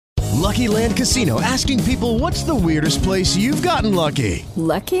Lucky Land Casino, asking people, what's the weirdest place you've gotten lucky?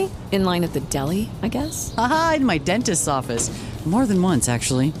 Lucky? In line at the deli, I guess? Aha, in my dentist's office. More than once,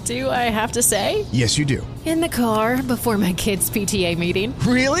 actually. Do I have to say? Yes, you do. In the car before my kids' PTA meeting.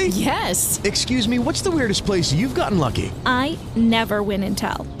 Really? Yes. Excuse me, what's the weirdest place you've gotten lucky? I never win and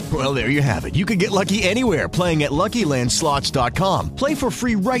tell. Well, there you have it. You can get lucky anywhere, playing at LuckyLandSlots.com. Play for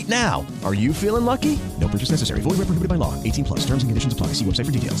free right now. Are you feeling lucky? No purchase necessary. Void where prohibited by law. 18 plus. Terms and conditions apply. See website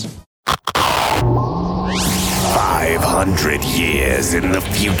for details. 500 years in the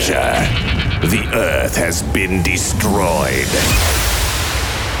future, the Earth has been destroyed.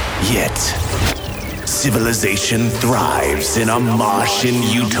 Yet, civilization thrives in a Martian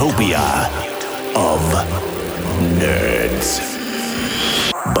utopia of nerds.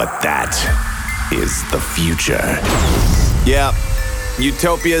 But that is the future. Yeah,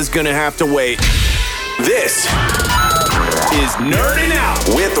 Utopia's gonna have to wait. This is Nerding Out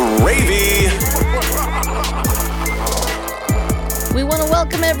with Ravy. We want to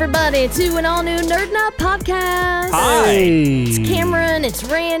welcome everybody to an all-new Nerding Out podcast. Hi. It's Cameron, it's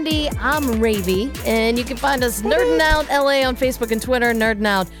Randy, I'm Ravy, and you can find us Nerding Out LA on Facebook and Twitter, Nerding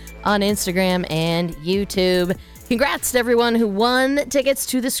Out on Instagram and YouTube. Congrats to everyone who won tickets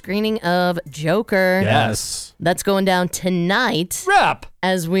to the screening of Joker. Yes. That's going down tonight. Wrap.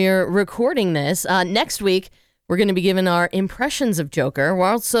 As we're recording this. Next week, we're going to be giving our impressions of Joker. We're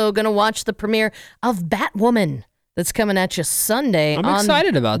also going to watch the premiere of Batwoman. That's coming at you Sunday. I'm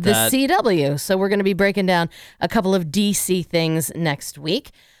excited about the that. CW. So we're going to be breaking down a couple of DC things next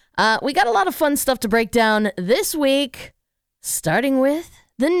week. We got a lot of fun stuff to break down this week, starting with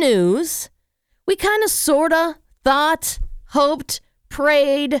the news. We kind of, sort of, thought, hoped,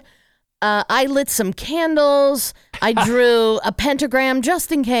 prayed. I lit some candles. I drew a pentagram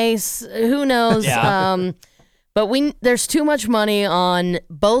just in case. Who knows? Yeah. But there's too much money on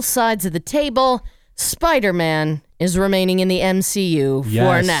both sides of the table. Spider-Man is remaining in the MCU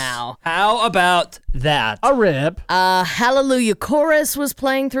for now. How about that? A rip. Hallelujah Chorus was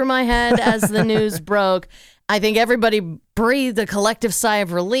playing through my head as the news broke. I think everybody breathed a collective sigh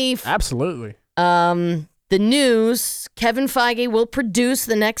of relief. Absolutely. The news, Kevin Feige will produce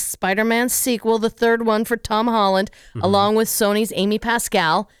the next Spider-Man sequel, the third one for Tom Holland, along with Sony's Amy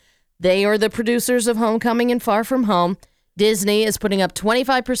Pascal. They are the producers of Homecoming and Far From Home. Disney is putting up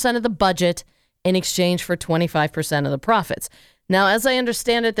 25% of the budget in exchange for 25% of the profits. Now, as I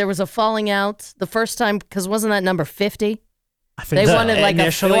understand it, there was a falling out the first time, because wasn't that number 50? I think They wanted like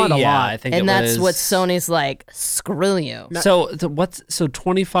initially, a yeah, I think and it that's was. what Sony's like, screw you. So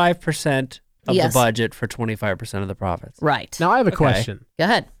 25% of Yes. the budget for 25% of the profits. Right. Now I have a Okay. question. Go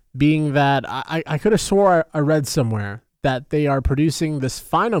ahead. Being that I could have swore I read somewhere that they are producing this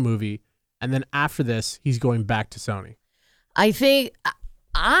final movie, and then after this, he's going back to Sony. I think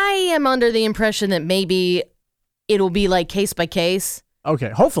I am under the impression that maybe it'll be like case by case.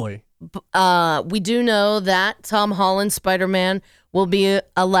 Okay, hopefully. We do know that Tom Holland's Spider-Man will be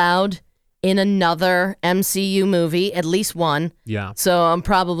allowed in another MCU movie, at least one. Yeah. So I'm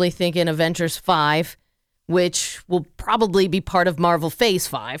probably thinking Avengers 5, which will probably be part of Marvel Phase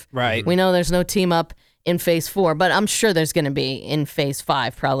 5. Right. We know there's no team up in Phase 4, but I'm sure there's going to be in Phase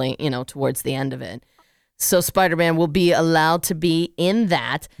 5, probably, towards the end of it. So Spider-Man will be allowed to be in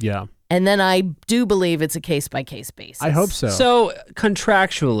that. Yeah. And then I do believe it's a case-by-case basis. I hope so. So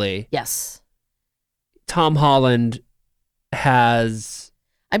contractually, Yes. Tom Holland has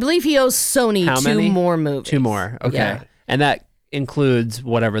I believe he owes Sony How two many? more movies. 2 more. Okay. Yeah. And that includes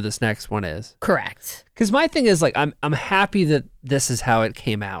whatever this next one is. Correct. Because my thing is, like, I'm happy that this is how it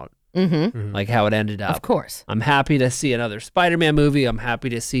came out. Mm-hmm. Like how it ended up. Of course. I'm happy to see another Spider-Man movie. I'm happy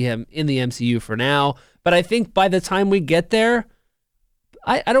to see him in the MCU for now. But I think by the time we get there,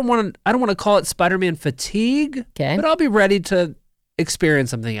 I don't want to call it Spider-Man fatigue. Okay. But I'll be ready to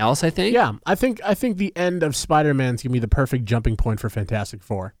experience something else, I think. Yeah, I think the end of Spider-Man's gonna be the perfect jumping point for Fantastic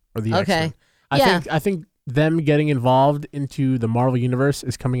Four or the Okay. X-Men. I think them getting involved into the Marvel universe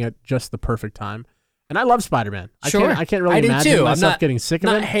is coming at just the perfect time. And I love Spider-Man. Sure. I can't really I do imagine too. myself I'm getting sick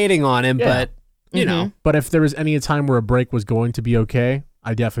of not it. hating on him, Yeah. but you know. But if there was any time where a break was going to be okay,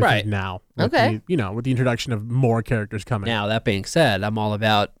 I definitely Right. think now. With Okay. with the introduction of more characters coming. Now, that being said, I'm all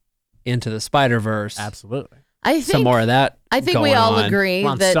about Into the Spider-Verse. Absolutely. I think Some more of that. I think we going all on. agree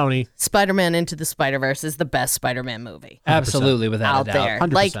We're on that Sony. Spider-Man Into the Spider-Verse is the best Spider-Man movie Absolutely, without out a doubt. there.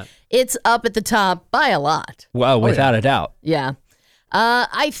 100%. Like, it's up at the top by a lot. Well, without a doubt. Yeah.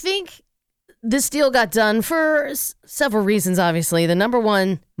 I think this deal got done for several reasons, obviously. The number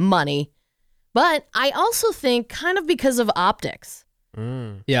one, money. But I also think kind of because of optics.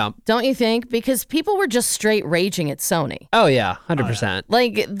 Yeah. Don't you think? Because people were just straight raging at Sony. Oh, yeah. 100%.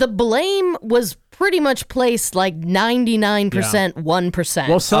 Like, the blame was pretty much placed like 99%, 1%.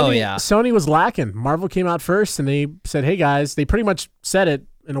 Well, Sony, yeah. Sony was lacking. Marvel came out first, and they said, "Hey guys," they pretty much said it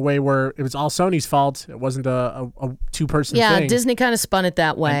in a way where it was all Sony's fault. It wasn't a two-person thing. Yeah, Disney kind of spun it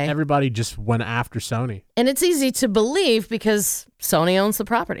that way. And everybody just went after Sony. And it's easy to believe because Sony owns the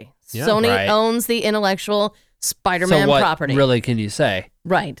property. Yeah. Sony Right. owns the intellectual Spider-Man So what property. really can you say?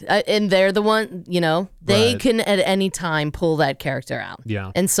 Right. And they're the one, they Right. can at any time pull that character out.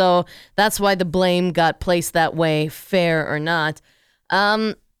 Yeah. And so that's why the blame got placed that way, fair or not.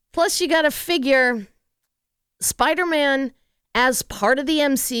 Plus, you got to figure Spider-Man as part of the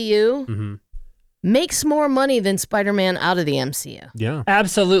MCU makes more money than Spider-Man out of the MCU. Yeah.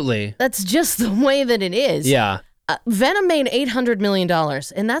 Absolutely. That's just the way that it is. Yeah. Venom made $800 million,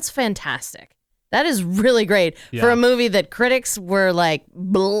 and that's fantastic. That is really great for Yeah. a movie that critics were like,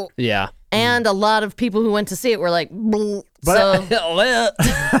 bleh, Yeah. and a lot of people who went to see it were like, bleh. But-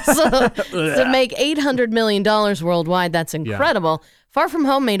 So to make $800 million worldwide, that's incredible. Far From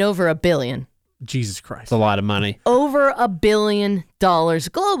Home made over $1 billion. Jesus Christ. It's a lot of money. Over $1 billion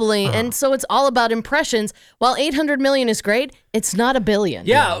globally, and so it's all about impressions. While 800 million is great, it's not $1 billion.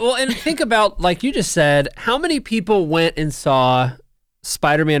 Yeah. Well, and think about, like you just said, how many people went and saw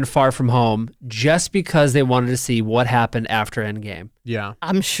Spider-Man Far From Home just because they wanted to see what happened after Endgame? Yeah.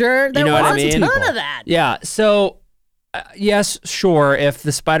 I'm sure there You know what I was mean? a ton of that. Yeah. So, yes, sure, if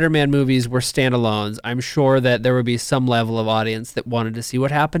the Spider-Man movies were standalones, I'm sure that there would be some level of audience that wanted to see what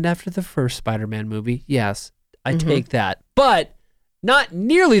happened after the first Spider-Man movie. Yes, I take that. But not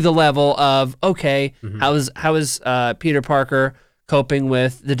nearly the level of, okay, how is Peter Parker coping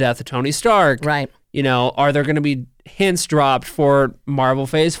with the death of Tony Stark? Right. Are there going to be hints dropped for Marvel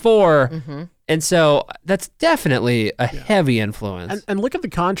Phase 4? And so that's definitely a heavy influence. And look at the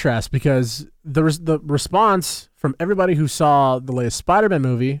contrast, because the response from everybody who saw the latest Spider-Man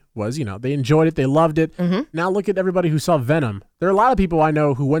movie was, they enjoyed it, they loved it. Now look at everybody who saw Venom. There are a lot of people I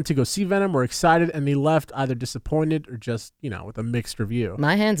know who went to go see Venom, were excited, and they left either disappointed or just, with a mixed review.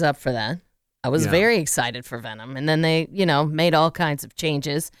 My hands up for that. I was very excited for Venom, and then they, made all kinds of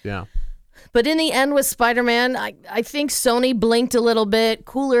changes. Yeah. But in the end with Spider-Man, I think Sony blinked a little bit,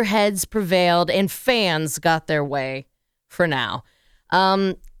 cooler heads prevailed, and fans got their way for now.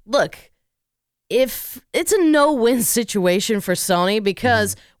 Look, if it's a no-win situation for Sony,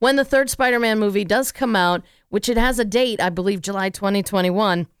 because when the third Spider-Man movie does come out, which it has a date, I believe July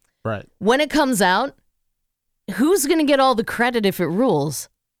 2021, Right. when it comes out, who's going to get all the credit if it rules?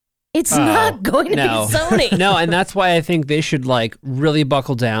 It's not going to be Sony. No, and that's why I think they should really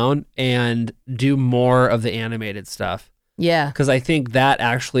buckle down and do more of the animated stuff. Yeah. Because I think that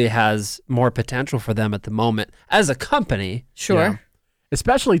actually has more potential for them at the moment as a company. Sure. Yeah.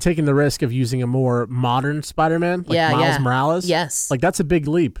 Especially taking the risk of using a more modern Spider-Man, like Miles Morales. Yes. That's a big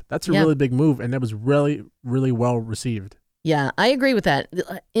leap. That's a really big move, and that was really, really well received. Yeah, I agree with that.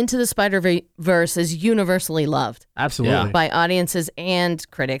 Into the Spider-Verse is universally loved. Absolutely. By audiences and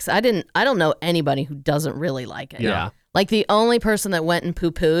critics. I don't know anybody who doesn't really like it. Yeah. Like the only person that went and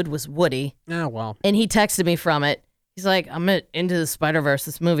poo-pooed was Woody. Yeah, well. And he texted me from it. He's like, I'm into the Spider-Verse.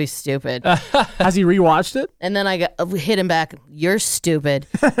 This movie's stupid. Has he rewatched it? And then I hit him back. You're stupid.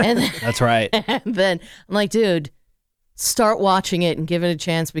 And then, That's right. and then I'm like, dude, start watching it and give it a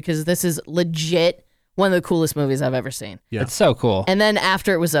chance, because this is legit one of the coolest movies I've ever seen. Yeah. It's so cool. And then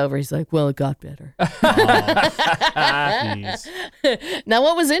after it was over, he's like, well, it got better. Jeez. Now,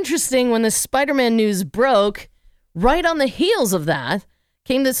 what was interesting when the Spider-Man news broke, right on the heels of that,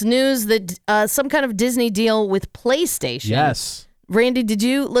 came this news that some kind of Disney deal with PlayStation. Yes. Randy, did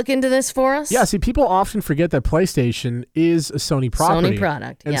you look into this for us? Yeah, see, people often forget that PlayStation is a Sony property. Sony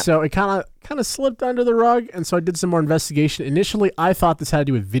product, And yep. so it kind of slipped under the rug, and so I did some more investigation. Initially, I thought this had to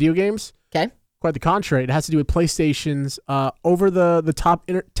do with video games. Okay. Quite the contrary. It has to do with PlayStation's over-the-top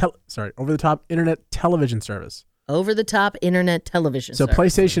internet television service. Over-the-top internet television So service.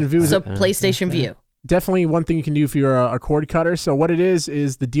 PlayStation View is So PlayStation View. definitely one thing you can do if you're a cord cutter. So what it is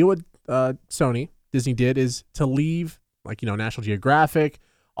the deal with Sony, Disney did, is to leave National Geographic,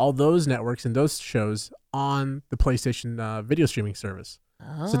 all those networks and those shows on the PlayStation video streaming service.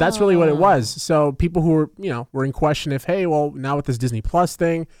 So that's really what it was. So people who were in question if, hey, well, now with this Disney Plus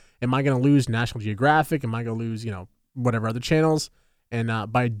thing, am I going to lose National Geographic? Am I going to lose, whatever other channels? And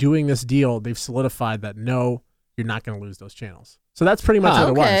by doing this deal, they've solidified that no, you're not going to lose those channels. So that's pretty much what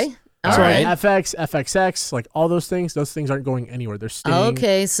it was. All So right. FX, FXX, all those things aren't going anywhere. They're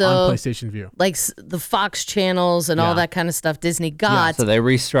staying So on PlayStation View. like the Fox channels and all Yeah. that kind of stuff Disney got So they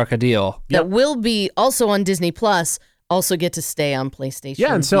restruck a deal. that will be also on Disney Plus also get to stay on PlayStation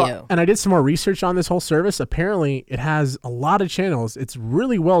Yeah, and View. and I did some more research on this whole service. Apparently, it has a lot of channels. It's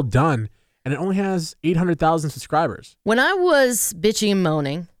really well done, and it only has 800,000 subscribers. When I was bitching and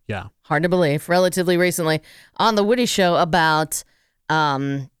moaning, Yeah. hard to believe, relatively recently on the Woody Show about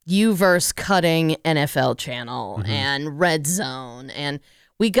Uverse cutting NFL channel and Red Zone, and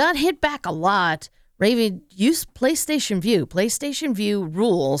we got hit back a lot. Ravy, use PlayStation View. PlayStation View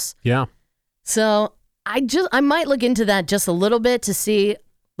rules. Yeah. So I might look into that just a little bit to see.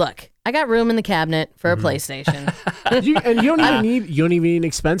 Look, I got room in the cabinet for a PlayStation. you don't even need an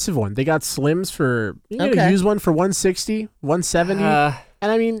expensive one. They got Slims for you can get a used one for $160, $170.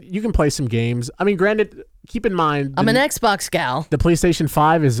 And I mean, you can play some games. I mean, granted, keep in mind I'm an Xbox gal. the PlayStation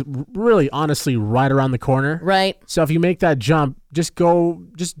 5 is really honestly right around the corner. Right. So if you make that jump, just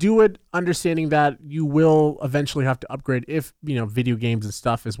do it understanding that you will eventually have to upgrade if, video games and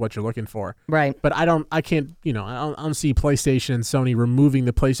stuff is what you're looking for. Right. But I don't see PlayStation and Sony removing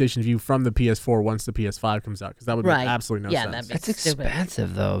the PlayStation View from the PS4 once the PS5 comes out, because that would make absolutely no sense. That'd be It's stupid.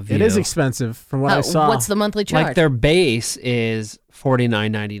 expensive though. View. It is expensive from what I saw. What's the monthly charge? Like their base is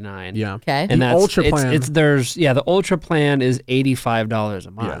 $49.99. Yeah. Okay. And The that's Ultra plan. The Ultra plan is $85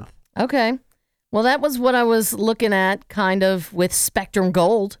 a month. Okay. Well, that was what I was looking at, kind of with Spectrum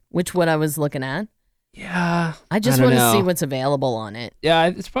Gold, what I was looking at. Yeah. I just don't want to know. see what's available on it. Yeah,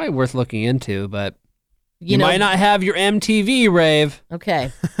 it's probably worth looking into, but You you know, might not have your MTV, Rave.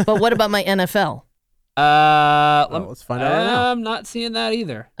 Okay. But what about my NFL? Let's find out right now. I'm not seeing that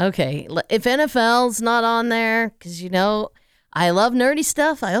either. Okay. If NFL's not on there, because, I love nerdy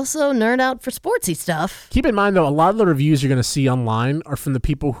stuff. I also nerd out for sportsy stuff. Keep in mind, though, a lot of the reviews you're going to see online are from the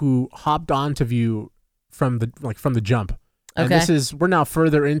people who hopped on to View from the jump. And Okay. we're now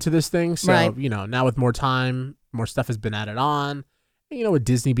further into this thing. So, Right. now with more time, more stuff has been added on. And, with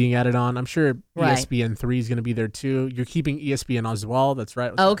Disney being added on, I'm sure Right. ESPN 3 is going to be there too. You're keeping ESPN as well. That's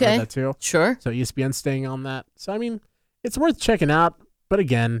right. Okay. I read that too. Sure. So ESPN's staying on that. So, I mean, it's worth checking out. But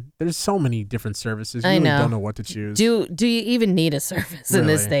again, there's so many different services. You I really know. don't know what to choose. Do you even need a service in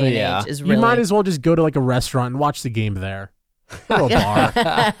this Really? day and Yeah. age? Is You really might as well just go to like a restaurant and watch the game there. Or a bar.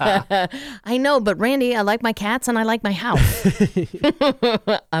 I know, but Randy, I like my cats and I like my house.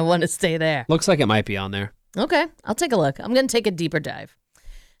 I want to stay there. Looks like it might be on there. Okay, I'll take a look. I'm going to take a deeper dive.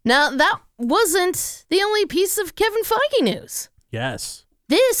 Now, that wasn't the only piece of Kevin Feige news. Yes.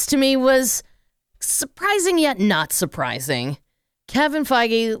 This, to me, was surprising yet not surprising. Kevin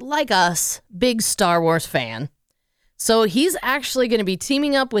Feige, like us, big Star Wars fan. So he's actually going to be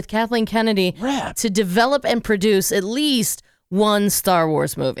teaming up with Kathleen Kennedy to develop and produce at least one Star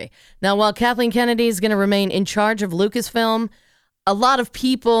Wars movie. Now, while Kathleen Kennedy is going to remain in charge of Lucasfilm, a lot of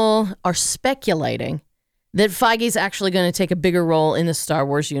people are speculating that Feige's actually going to take a bigger role in the Star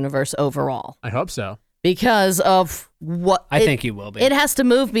Wars universe overall I hope so. because of what I think he will be. It has to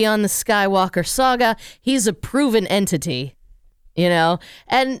move beyond the Skywalker saga. He's a proven entity,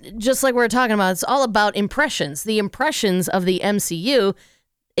 and just like we were talking about, it's all about impressions. The impressions of the MCU,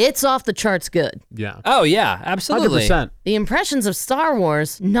 it's off the charts good. Yeah. Oh, yeah, absolutely. 100%. The impressions of Star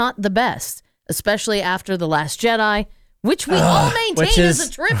Wars, not the best, especially after The Last Jedi, which we all maintain is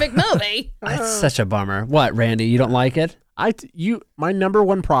a terrific movie. That's such a bummer. What, Randy? You don't like it? My number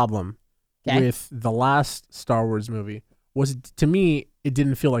one problem Okay. with the last Star Wars movie was, to me, it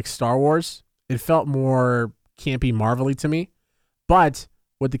didn't feel like Star Wars. It felt more campy, Marvel-y to me. But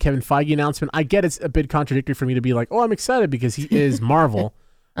with the Kevin Feige announcement, I get it's a bit contradictory for me to be like, oh, I'm excited because he is Marvel.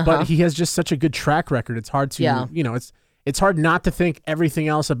 But he has just such a good track record. It's hard to, it's hard not to think everything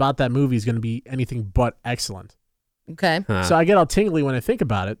else about that movie is going to be anything but excellent. Okay. So I get all tingly when I think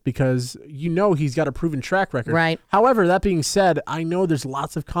about it because he's got a proven track record. Right. However, that being said, I know there's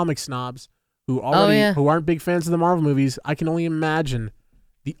lots of comic snobs who who aren't big fans of the Marvel movies. I can only imagine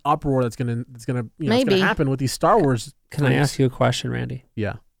the uproar that's gonna it's gonna happen with these Star Wars. Can I ask you a question, Randy?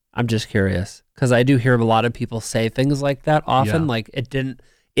 Yeah. I'm just curious because I do hear a lot of people say things like that often. Yeah. Like it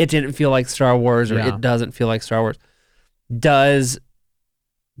didn't feel like Star Wars, or Yeah. it doesn't feel like Star Wars. Does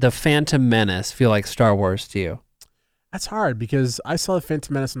the Phantom Menace feel like Star Wars to you? That's hard because I saw the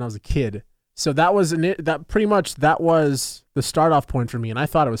Phantom Menace when I was a kid. So that was that was the start off point for me, and I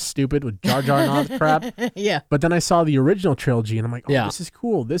thought it was stupid with Jar Jar and all that crap. Yeah. But then I saw the original trilogy, and I'm like, Yeah. this is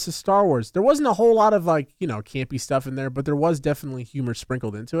cool. This is Star Wars. There wasn't a whole lot of campy stuff in there, but there was definitely humor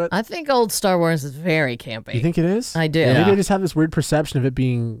sprinkled into it. I think old Star Wars is very campy. You think it is? I do. Maybe Yeah. I just have this weird perception of it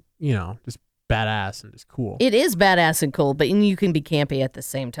being, just badass and just cool. It is badass and cool, but you can be campy at the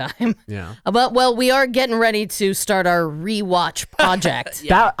same time. Yeah. Well, we are getting ready to start our rewatch project.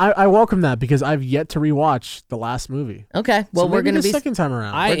 That I welcome that because I've yet to rewatch the last movie. Okay. Well, So we're maybe going to the be second time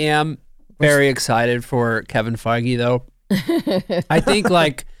around. I am very excited for Kevin Feige, though. I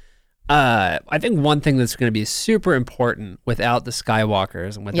think one thing that's going to be super important without the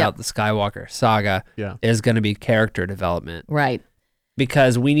Skywalkers and without the Skywalker saga is going to be character development. Right.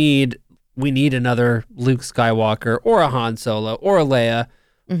 Because we need another Luke Skywalker or a Han Solo or a Leia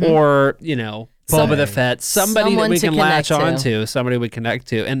or, Boba the Fett, somebody that we can latch onto, somebody we connect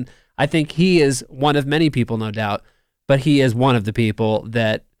to. And I think he is one of many people, no doubt, but he is one of the people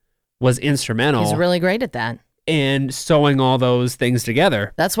that was instrumental. He's really great at that. And sewing all those things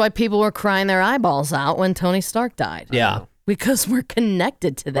together. That's why people were crying their eyeballs out when Tony Stark died. Yeah. Because we're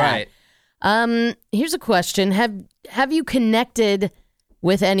connected to that. Right. Here's a question. Have you connected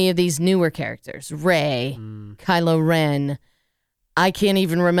with any of these newer characters? Rey, Kylo Ren. I can't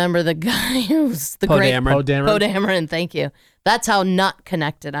even remember the guy who's the Poe great Dameron. Poe Dameron, thank you. That's how not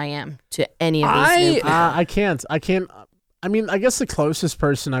connected I am to any of these new people. I can't. I mean, I guess the closest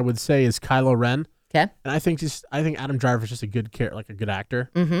person I would say is Kylo Ren. Okay. And I think Adam Driver's just a good a good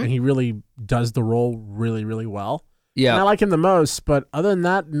actor, and he really does the role really, really well. Yeah. And I like him the most, but other than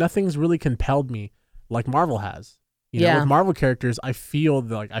that, nothing's really compelled me like Marvel has. You know, with Marvel characters, I feel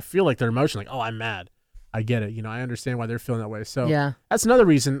like their emotion, like, oh, I'm mad. I get it. I understand why they're feeling that way. So that's another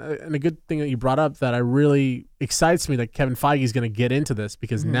reason, and a good thing that you brought up that I really excites me that Kevin Feige is going to get into this,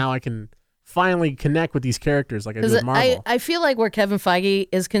 because now I can finally connect with these characters like I do with Marvel. I feel like where Kevin Feige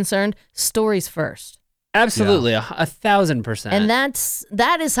is concerned, stories first. Absolutely, 1,000%. And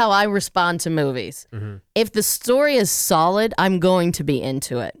that is how I respond to movies. If the story is solid, I'm going to be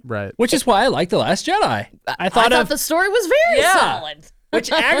into it. Right. Which is why I like The Last Jedi. I thought the story was very solid. Which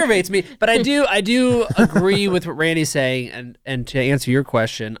aggravates me, but I do agree with what Randy's saying, and to answer your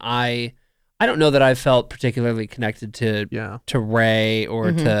question, I don't know that I felt particularly connected to Rey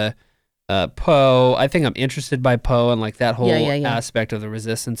or to Poe. I think I'm interested by Poe and like that whole aspect of the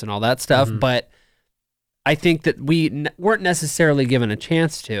Resistance and all that stuff, but I think that we weren't necessarily given a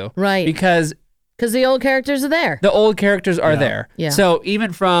chance to, right? Because the old characters are there. The old characters are there. Yeah. So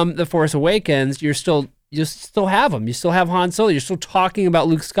even from The Force Awakens, you still have them. You still have Han Solo. You're still talking about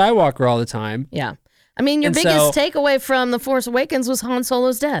Luke Skywalker all the time. Yeah. I mean, your biggest takeaway from The Force Awakens was Han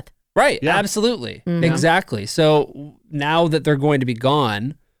Solo's death. Right. Yeah. Absolutely. Exactly. So now that they're going to be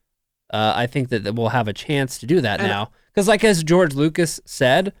gone, I think that we'll have a chance to do that now. Because like as George Lucas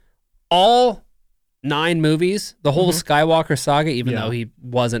said, all 9 movies, the whole Skywalker saga, even though he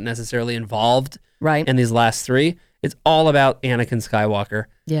wasn't necessarily involved in these last 3, it's all about Anakin Skywalker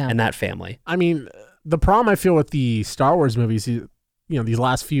and that family. I mean, the problem I feel with the Star Wars movies, these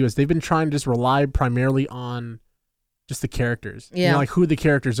last few, is they've been trying to just rely primarily on just the characters. Yeah. Like who the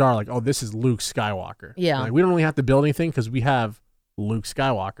characters are. Like, oh, this is Luke Skywalker. Yeah. Like, we don't really have to build anything because we have Luke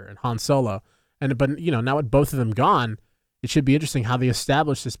Skywalker and Han Solo. But now with both of them gone, it should be interesting how they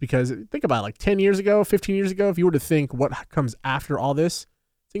establish this, because think about it, like 10 years ago, 15 years ago, if you were to think what comes after all this,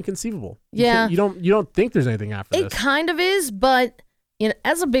 it's inconceivable. Yeah. You don't think there's anything after this. It kind of is, but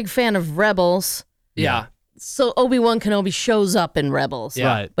as a big fan of Rebels, so Obi-Wan Kenobi shows up in Rebels.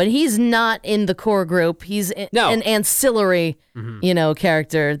 Right. But he's not in the core group. He's an ancillary,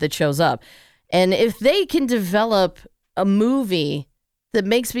 character that shows up. And if they can develop a movie that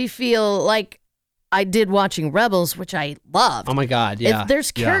makes me feel like I did watching Rebels, which I loved. Oh my God, yeah. If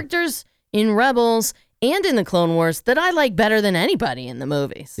there's characters in Rebels and in the Clone Wars that I like better than anybody in the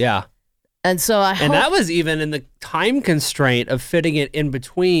movies. Yeah. And so And that was even in the time constraint of fitting it in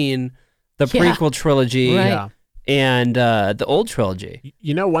between the prequel trilogy and the old trilogy.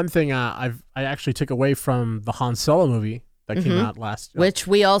 One thing I actually took away from the Han Solo movie that came out last, which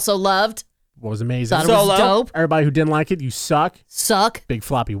we also loved. Was amazing. Thought it was dope. Everybody who didn't like it, you suck. Suck. Big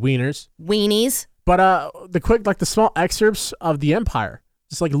floppy wieners. Weenies. But the small excerpts of the Empire,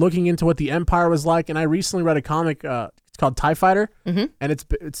 just like looking into what the Empire was like. And I recently read a comic. It's called TIE Fighter, and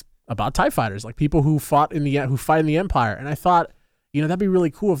it's about TIE fighters, like people who fight in the Empire. And I thought, that'd be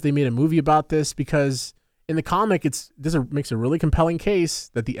really cool if they made a movie about this, because in the comic, makes a really compelling case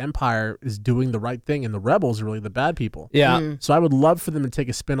that the Empire is doing the right thing and the rebels are really the bad people. Yeah. So I would love for them to take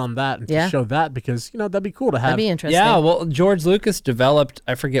a spin on that and to show that, because that'd be cool to have. That'd be interesting. Yeah. Well, George Lucas developed,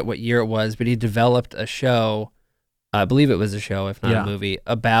 I forget what year it was, but he developed a show. I believe it was a show, if not a movie,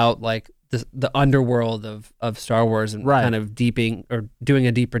 about like the underworld of Star Wars and kind of doing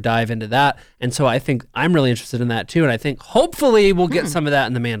a deeper dive into that. And so I think I'm really interested in that too. And I think hopefully we'll get some of that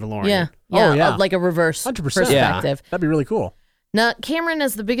in The Mandalorian. Yeah. Oh, yeah. Like a reverse 100%. perspective. Yeah. That'd be really cool. Now, Cameron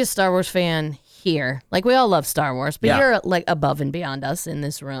is the biggest Star Wars fan here. Like, we all love Star Wars, but you're like above and beyond us in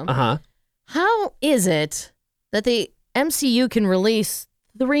this room. Uh-huh. How is it that the MCU can release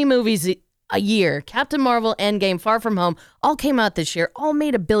 3 movies a year. Captain Marvel, Endgame, Far From Home, all came out this year, all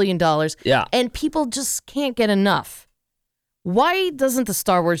made $1 billion. Yeah. And people just can't get enough. Why doesn't the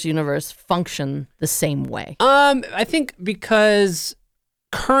Star Wars universe function the same way? I think because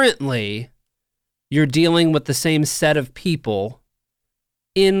currently you're dealing with the same set of people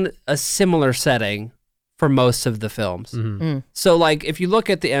in a similar setting for most of the films. So, like, if you look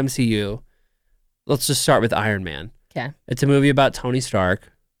at the MCU, let's just start with Iron Man. Okay. It's a movie about Tony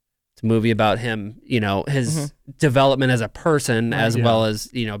Stark. It's a movie about him, his development as a person, as well as,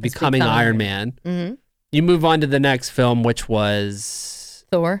 becoming Iron Man. Mm-hmm. You move on to the next film, which was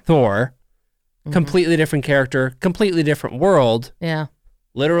Thor. Completely different character, completely different world. Yeah.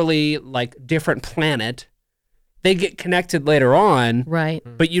 Literally, like, different planet. They get connected later on. Right.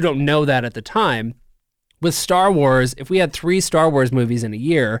 But you don't know that at the time. With Star Wars, if we had 3 Star Wars movies in a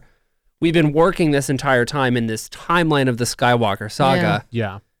year, we've been working this entire time in this timeline of the Skywalker saga.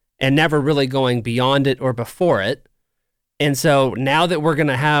 Yeah. And never really going beyond it or before it. And so now that we're going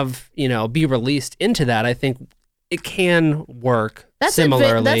to have, be released into that, I think it can work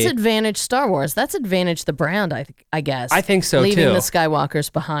similarly. That's advantage Star Wars. That's advantage the brand, I guess. I think so, leaving too. the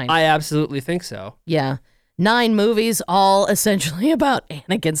Skywalkers behind. I absolutely think so. Yeah. 9 movies, all essentially about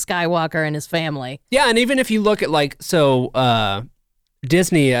Anakin Skywalker and his family. Yeah, and even if you look at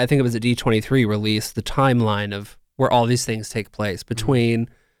Disney, I think it was at D23, released the timeline of where all these things take place between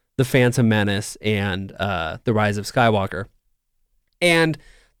The Phantom Menace and The Rise of Skywalker. And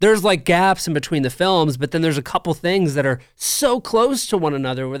there's like gaps in between the films, but then there's a couple things that are so close to one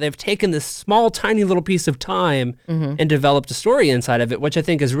another where they've taken this small, tiny little piece of time and developed a story inside of it, which I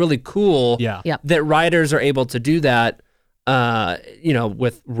think is really cool. Yeah. Yep. That writers are able to do that,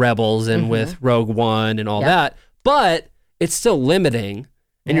 with Rebels and with Rogue One and all that. But it's still limiting,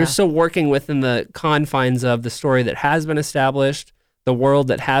 and you're still working within the confines of the story that has been established, the world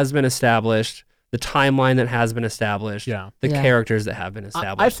that has been established, the timeline that has been established, the characters that have been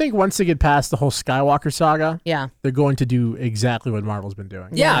established. I think once they get past the whole Skywalker saga, Yeah. they're going to do exactly what Marvel's been doing.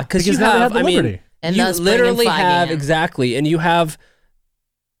 Yeah, because you now they have, the liberty. And you thus bringing literally Feige have, in. exactly, and you have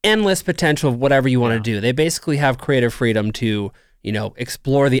endless potential of whatever you want to do. They basically have creative freedom to,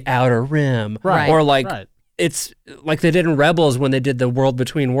 explore the outer rim. Right. Or like, Right. it's like they did in Rebels when they did the World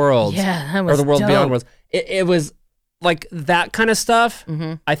Between Worlds. Yeah, that was Or the World dope. Beyond Worlds. It was like that kind of stuff.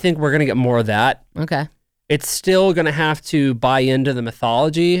 I think we're going to get more of that. Okay. It's still going to have to buy into the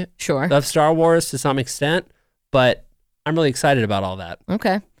mythology Sure. of Star Wars to some extent, but I'm really excited about all that.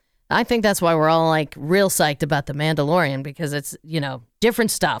 Okay. I think that's why we're all like real psyched about The Mandalorian, because it's,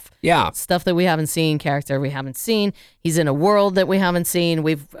 different stuff. Yeah. Stuff that we haven't seen, character we haven't seen. He's in a world that we haven't seen.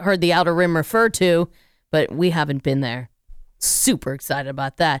 We've heard the Outer Rim referred to, but we haven't been there. Super excited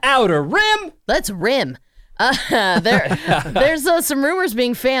about that. Outer Rim? Let's rim. There's some rumors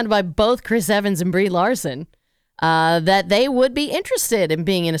being fanned by both Chris Evans and Brie Larson that they would be interested in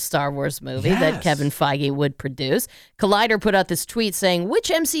being in a Star Wars movie that Kevin Feige would produce. Collider put out this tweet saying, which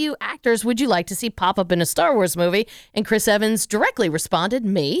MCU actors would you like to see pop up in a Star Wars movie? And Chris Evans directly responded,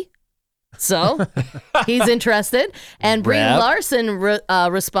 me. So he's interested. And Brie Larson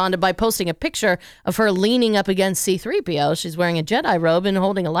responded by posting a picture of her leaning up against C-3PO. She's wearing a Jedi robe and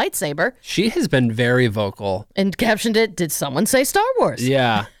holding a lightsaber. She has been very vocal. And captioned it, did someone say Star Wars?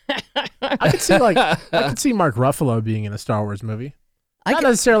 Yeah. I could see Mark Ruffalo being in a Star Wars movie. Not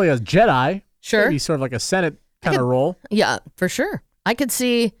necessarily as Jedi. Sure. Maybe sort of like a Senate kind of role. Yeah, for sure. I could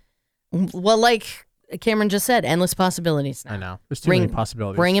see, well, like Cameron just said, endless possibilities now. I know. There's too many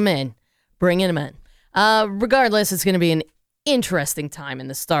possibilities. Bring him in. Bring him in. Regardless, it's going to be an interesting time in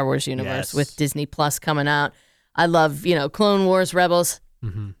the Star Wars universe with Disney Plus coming out. I love, Clone Wars, Rebels.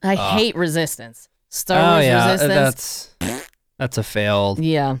 I hate Resistance. Star Wars Resistance. That's a fail.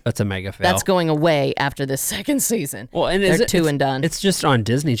 Yeah. That's a mega fail. That's going away after the second season. Well, and they're two and done. It's just on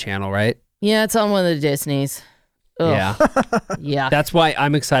Disney Channel, right? Yeah, it's on one of the Disneys. Ugh. Yeah. Yeah. That's why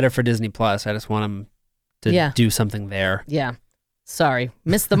I'm excited for Disney Plus. I just want them to do something there. Yeah. Sorry.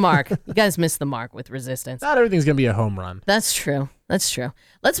 Missed the mark. You guys missed the mark with Resistance. Not everything's going to be a home run. That's true. That's true.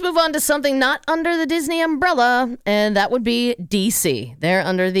 Let's move on to something not under the Disney umbrella, and that would be DC. They're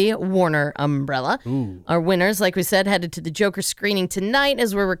under the Warner umbrella. Ooh. Our winners, like we said, headed to the Joker screening tonight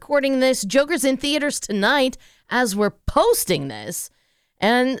as we're recording this. Joker's in theaters tonight as we're posting this.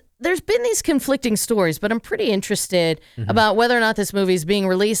 And there's been these conflicting stories, but I'm pretty interested about whether or not this movie is being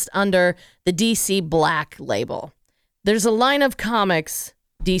released under the DC Black label. There's a line of comics,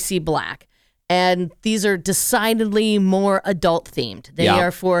 DC Black, and these are decidedly more adult themed. They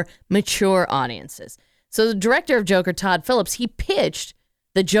are for mature audiences. So the director of Joker, Todd Phillips, he pitched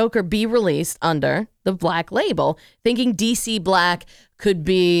the Joker be released under the Black label, thinking DC Black could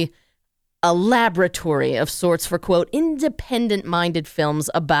be a laboratory of sorts for, quote, independent-minded films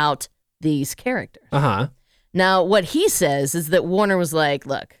about these characters. Uh-huh. Now, what he says is that Warner was like,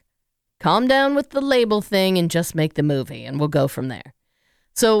 look, calm down with the label thing and just make the movie, and we'll go from there.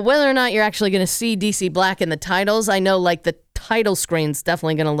 So whether or not you're actually going to see DC Black in the titles, I know like the title screen's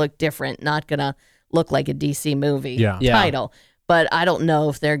definitely going to look different, not going to look like a DC movie title. But I don't know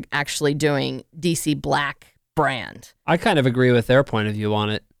if they're actually doing DC Black brand. I kind of agree with their point of view on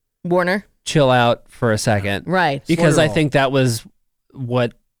it. Warner? Chill out for a second. Right. Because I think that was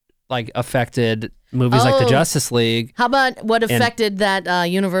what affected movies like the Justice League. How about what affected that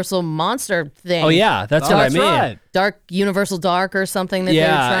Universal Monster thing? Oh, yeah. That's what I mean. Right. Dark, Universal Dark or something that they were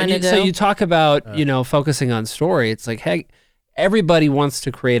trying to do. So you talk about, focusing on story. It's like, hey, everybody wants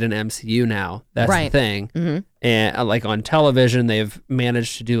to create an MCU now. That's the thing. Mm-hmm. And like on television, they've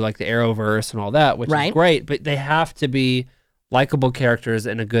managed to do like the Arrowverse and all that, which is great. But they have to be likable characters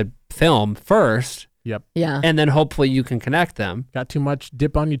in a good film first. Yep. Yeah. And then hopefully you can connect them. Got too much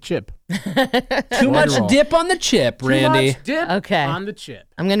dip on your chip. Too much dip on the chip, Randy. Too much dip on the chip.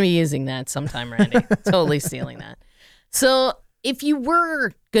 I'm going to be using that sometime, Randy. Totally stealing that. So if you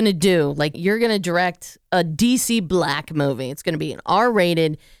were going to do, like you're going to direct a DC Black movie, it's going to be an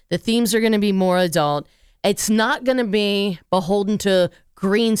R-rated. The themes are going to be more adult. It's not going to be beholden to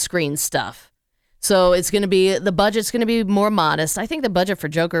green screen stuff. So it's going to be, the budget's going to be more modest. I think the budget for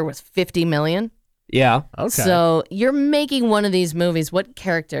Joker was $50 million. Yeah. Okay. So you're making one of these movies. What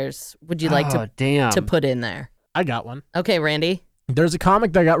characters would you like to put in there? I got one. Okay, Randy. There's a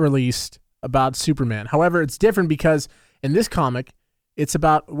comic that got released about Superman. However, it's different because in this comic, it's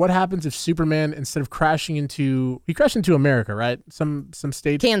about what happens if Superman, instead of crashing into America, right? Some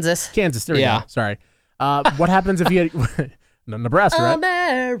state. Kansas. There we go. Sorry. What happens if he had Nebraska, right?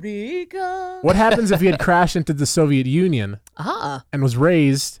 America. What happens if he had crashed into the Soviet Union and was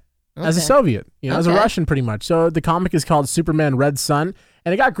raised as a Soviet, as a Russian pretty much. So the comic is called Superman Red Sun,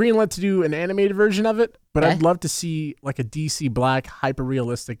 and it got greenlit to do an animated version of it, but I'd love to see like a DC Black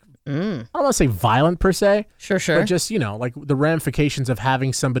hyper-realistic, I don't want to say violent per se. Sure. But just, like the ramifications of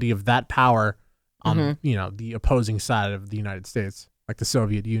having somebody of that power on, the opposing side of the United States, like the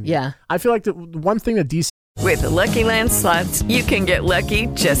Soviet Union. Yeah. I feel like the one thing that DC... With the Lucky Land Slots, you can get lucky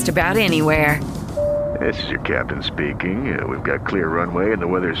just about anywhere. This is your captain speaking. We've got clear runway and the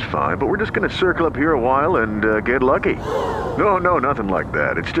weather's fine, but we're just going to circle up here a while and get lucky. No, nothing like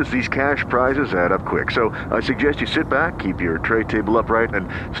that. It's just these cash prizes add up quick. So I suggest you sit back, keep your tray table upright, and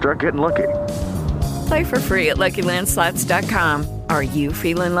start getting lucky. Play for free at LuckyLandSlots.com. Are you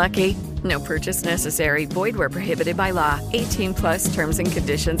feeling lucky? No purchase necessary. Void where prohibited by law. 18+ terms and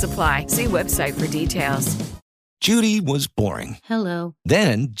conditions apply. See website for details. Judy was boring. Hello.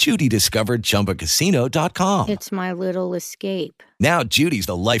 Then Judy discovered ChumbaCasino.com. It's my little escape. Now Judy's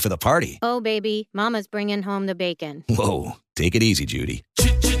the life of the party. Oh, baby, mama's bringing home the bacon. Whoa, take it easy, Judy.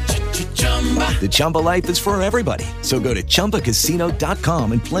 The Chumba life is for everybody. So go to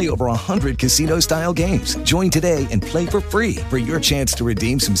ChumbaCasino.com and play over 100 casino-style games. Join today and play for free for your chance to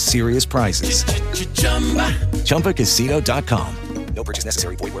redeem some serious prizes. ChumbaCasino.com. No purchase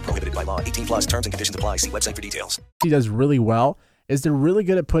necessary. Void where prohibited by law. 18+ terms and conditions apply. See website for details. He does really well is they're really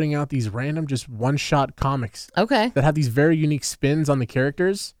good at putting out these random just one-shot comics. Okay. That have these very unique spins on the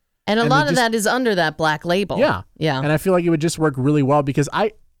characters. And a lot of that is under that Black label. Yeah. Yeah. And I feel like it would just work really well because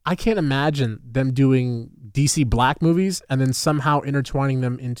I can't imagine them doing DC Black movies and then somehow intertwining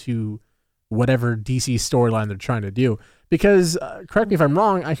them into whatever DC storyline they're trying to do. Because, correct me if I'm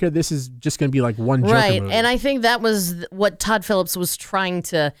wrong, I hear this is just going to be like one Joker right, movie. and I think that was what Todd Phillips was trying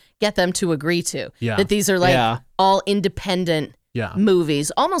to get them to agree to. Yeah. That these are like all independent movies,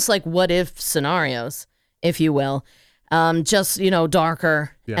 almost like what-if scenarios, if you will. Just,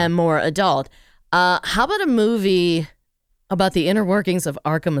 darker and more adult. How about a movie about the inner workings of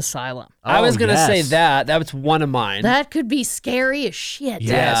Arkham Asylum? I was going to say that. That was one of mine. That could be scary as shit.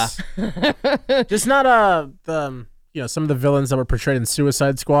 Yes. Just not some of the villains that were portrayed in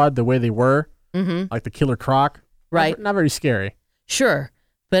Suicide Squad, the way they were, like the Killer Croc. Right. Not very scary. Sure.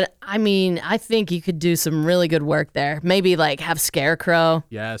 But, I think you could do some really good work there. Maybe, have Scarecrow.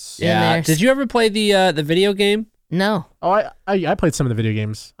 Yes. In there. Did you ever play the video game? No. Oh, I played some of the video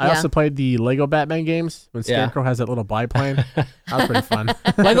games. I also played the Lego Batman games when Scarecrow has that little biplane. That was pretty fun.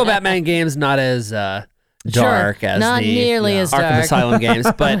 Lego Batman games not as dark as not the nearly as Arkham dark. Asylum games,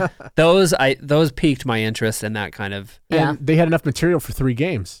 but those piqued my interest in that kind of. And they had enough material for 3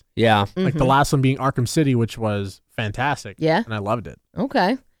 games. Yeah. Like the last one being Arkham City, which was fantastic. Yeah. And I loved it.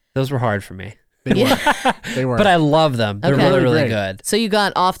 Okay. Those were hard for me. They were. They were. But I love them. They're Okay. really Great. good. So you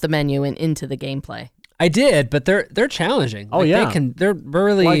got off the menu and into the gameplay. I did, but they're challenging. Oh, yeah. They're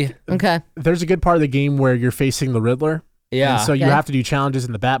really okay. There's a good part of the game where you're facing the Riddler. Yeah. And so you Okay. have to do challenges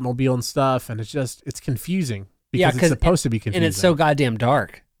in the Batmobile and stuff, and it's confusing because it's supposed to be confusing. and it's so goddamn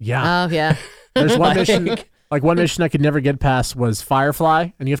dark. Yeah. Oh, yeah. There's one mission, like one mission I could never get past was Firefly,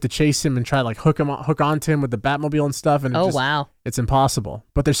 and you have to chase him and try to like hook onto him with the Batmobile and stuff. And wow. it's impossible.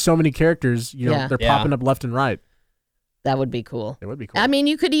 But there's so many characters, they're popping up left and right. That would be cool. It would be cool. I mean,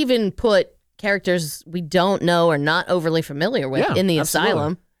 you could even put characters we don't know or not overly familiar with in the absolutely.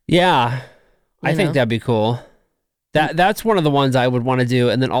 asylum. Yeah, I You think know? that'd be cool. That's one of the ones I would want to do.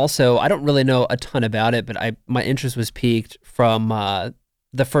 And then also, I don't really know a ton about it, but my interest was piqued from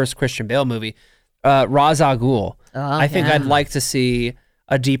the first Christian Bale movie, Ra's al Ghul. I think I'd like to see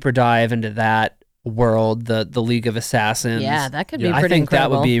a deeper dive into that world, the League of Assassins. Yeah, that could be pretty I think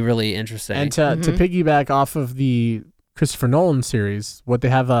incredible. that would be really interesting. And to piggyback off of the Christopher Nolan series, what they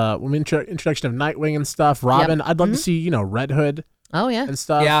have introduction of Nightwing and stuff, Robin. I'd love to see Red Hood. Oh yeah, and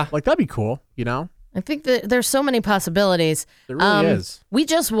stuff. Yeah, like that'd be cool. I think that there's so many possibilities. There really is. We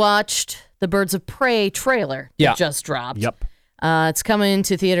just watched the Birds of Prey trailer. Yeah. That just dropped. Yep. It's coming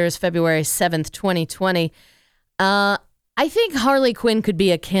to theaters February 7th, 2020. I think Harley Quinn could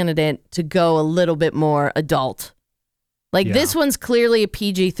be a candidate to go a little bit more adult. Like this one's clearly a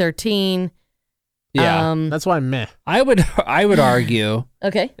PG-13. Yeah, that's why I'm meh. I would argue.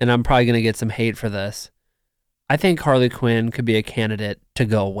 Okay. And I'm probably gonna get some hate for this. I think Harley Quinn could be a candidate to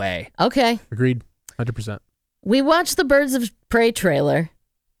go away. Okay. Agreed. 100%. We watched the Birds of Prey trailer,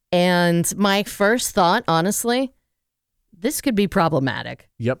 and my first thought, honestly, this could be problematic.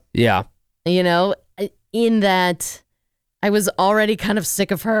 Yep. Yeah. In that I was already kind of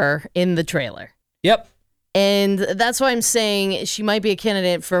sick of her in the trailer. Yep. And that's why I'm saying she might be a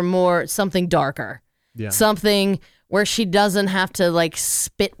candidate for something darker. Yeah. Something where she doesn't have to like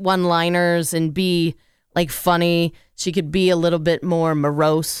spit one-liners and be like funny. She could be a little bit more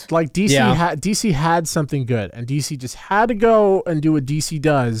morose. Like DC had something good, and DC just had to go and do what DC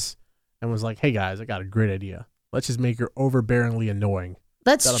does, and was like, "Hey guys, I got a great idea. Let's just make her overbearingly annoying."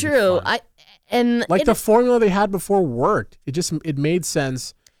 That's That'll be true. fun. The formula they had before worked. It made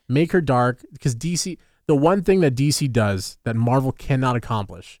sense. Make her dark because DC. The one thing that DC does that Marvel cannot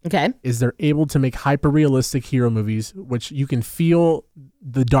accomplish, is they're able to make hyper realistic hero movies, which you can feel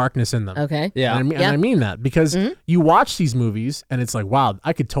the darkness in them. Okay. Yeah. And I mean that because you watch these movies and it's like, wow,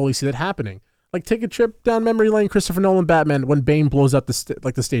 I could totally see that happening. Like take a trip down memory lane, Christopher Nolan Batman, when Bane blows up the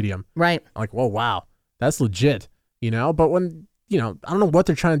stadium. Right. Like, whoa, wow, that's legit, But when, I don't know what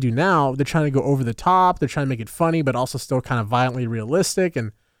they're trying to do now. They're trying to go over the top. They're trying to make it funny, but also still kind of violently realistic.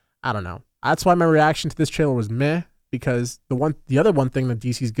 And I don't know. That's why my reaction to this trailer was meh, because the other one thing that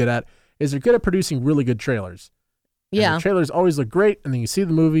DC's good at is they're good at producing really good trailers. Yeah. And the trailers always look great, and then you see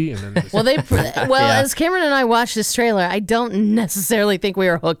the movie, and then as Cameron and I watched this trailer, I don't necessarily think we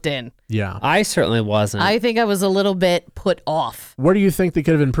were hooked in. Yeah. I certainly wasn't. I think I was a little bit put off. Where do you think they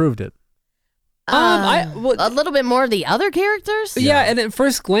could have improved it? A little bit more of the other characters. Yeah, and at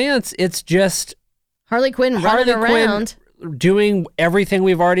first glance, it's just Harley Quinn running around. Doing everything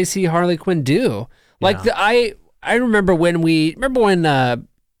we've already seen Harley Quinn do. Like I remember when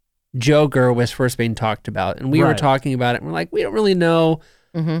Joker was first being talked about, and we were talking about it, and we're like, we don't really know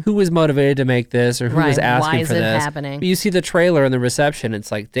who was motivated to make this or who was asking Why is for it this. happening? But you see the trailer and the reception,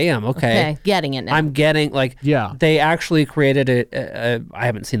 it's like, damn, okay, getting it now. I'm getting they actually created I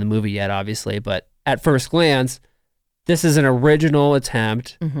haven't seen the movie yet, obviously, but at first glance, this is an original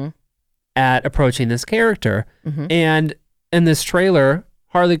attempt at approaching this character, and in this trailer,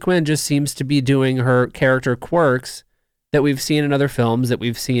 Harley Quinn just seems to be doing her character quirks that we've seen in other films, that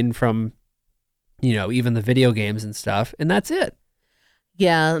we've seen from, even the video games and stuff, and that's it.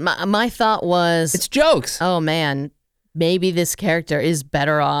 Yeah, my thought was... It's jokes. Oh, man, maybe this character is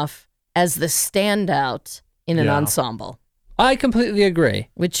better off as the standout in an ensemble. I completely agree.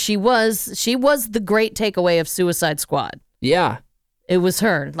 Which she was the great takeaway of Suicide Squad. Yeah. It was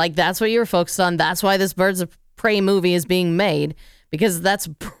her. Like, that's what you were focused on. That's why this Birds of Prey movie is being made, because that's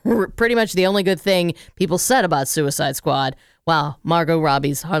pretty much the only good thing people said about Suicide Squad. Wow, Margot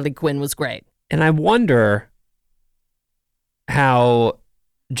Robbie's Harley Quinn was great. And I wonder how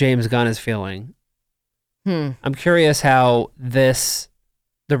James Gunn is feeling. I'm curious how the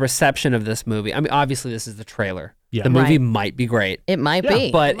reception of this movie, I mean, obviously this is the trailer. Yeah. The movie might be great. It might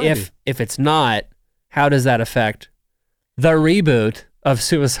be. But if it's not, how does that affect the reboot of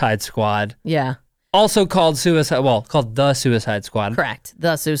Suicide Squad? Yeah. Also called The Suicide Squad. Correct.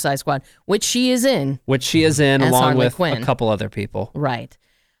 The Suicide Squad, which she is in. Along Harley with Quinn. a couple other people. Right.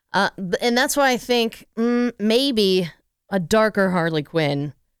 And that's why I think maybe a darker Harley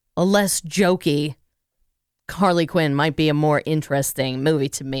Quinn, a less jokey, Harley Quinn might be a more interesting movie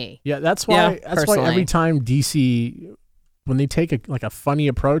to me. Yeah, that's why personally. every time DC, when they take a funny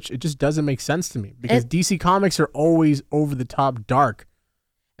approach, it just doesn't make sense to me because DC Comics are always over the top dark.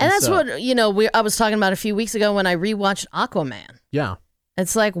 And that's what, I was talking about a few weeks ago when I rewatched Aquaman. Yeah.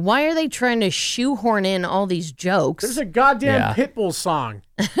 It's like, why are they trying to shoehorn in all these jokes? There's a goddamn Pitbull song.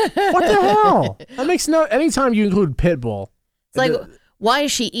 What the hell? That makes anytime you include Pitbull. It's like, why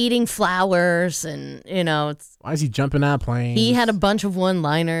is she eating flowers? And, it's. Why is he jumping out of planes? He had a bunch of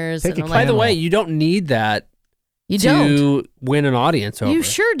one-liners. By the way, you don't need that to win an audience over. You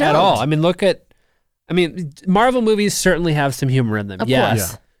sure don't. At all. I mean, Marvel movies certainly have some humor in them. Of yes.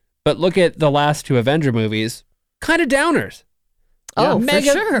 course. But look at the last two Avenger movies. Kind of downers. Oh, for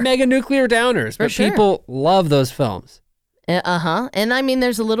sure. Mega nuclear downers. But people love those films. Uh-huh. And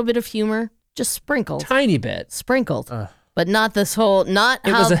there's a little bit of humor, just sprinkled. Tiny bit. Sprinkled. But not this whole,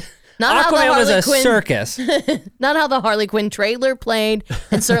 Aquaman was a circus. Not how the Harley Quinn trailer played,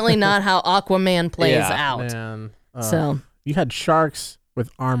 and certainly not how Aquaman plays out. Man. So you had sharks with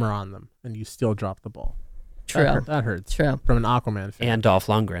armor on them, and you still dropped the ball. True. That hurts. True. From an Aquaman fan. And Dolph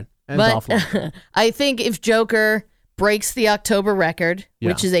Lundgren. I think if Joker breaks the October record,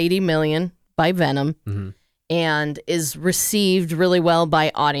 which is 80 million by Venom, and is received really well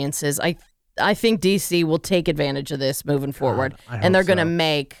by audiences, I think DC will take advantage of this moving forward, and they're going to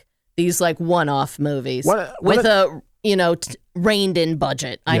make these like one-off movies with a reined-in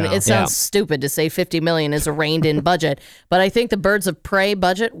budget. I mean, it sounds stupid to say 50 million is a reined-in budget, but I think the Birds of Prey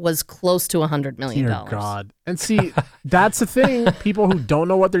budget was close to $100 million. Dear God. And see, that's the thing. People who don't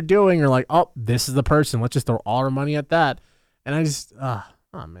know what they're doing are like, oh, this is the person. Let's just throw all our money at that. And I just, oh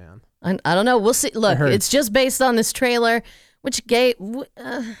man. I don't know. We'll see. Look, it's just based on this trailer, which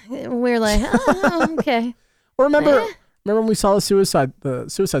we're like, oh, okay. Well, remember when we saw the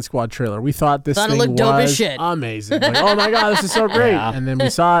Suicide Squad trailer? We thought this thing looked dope as was shit. amazing. Like, oh my God, this is so great. Yeah. And then we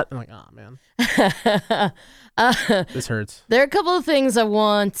saw it, and I'm like, oh man, this hurts. There are a couple of things I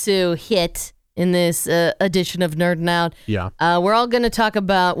want to hit in this edition of Nerdin' Out. Yeah. We're all going to talk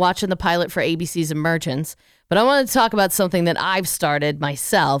about watching the pilot for ABC's Emergence, but I want to talk about something that I've started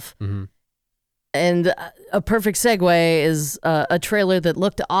myself. Mm-hmm. And a perfect segue is a trailer that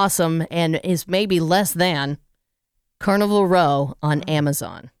looked awesome and is maybe less than Carnival Row on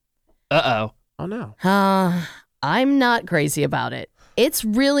Amazon. Uh-oh. Oh, no. I'm not crazy about it. It's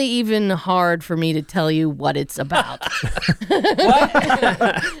really even hard for me to tell you what it's about.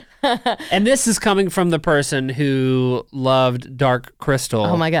 What? And this is coming from the person who loved Dark Crystal.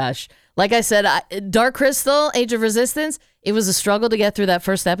 Oh, my gosh. Like I said, Dark Crystal, Age of Resistance, it was a struggle to get through that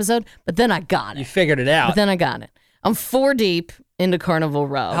first episode, but then I got it. You figured it out. But then I got it. I'm 4 deep into Carnival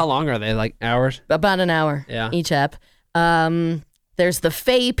Row. How long are they? Like hours? About an hour each ep. There's the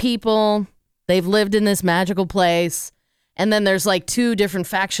Fae people. They've lived in this magical place. And then there's like 2 different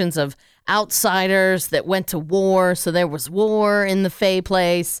factions of outsiders that went to war. So there was war in the Fae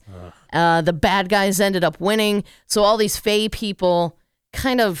place. The bad guys ended up winning. So all these Fae people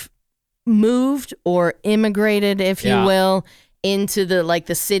kind of moved or immigrated, if you will, into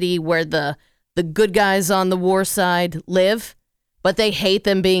the city where the good guys on the war side live, but they hate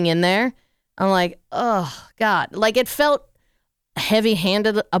them being in there. I'm like, oh God. Like, it felt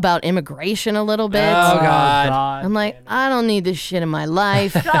heavy-handed about immigration a little bit. Oh God. I'm like, I don't need this shit in my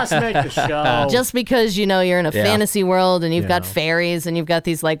life. Just make the show. Just because, you're in a fantasy world and you've got fairies and you've got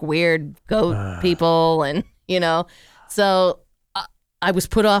these like weird goat people and, so I was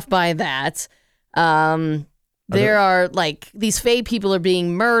put off by that. There are like these Fae people are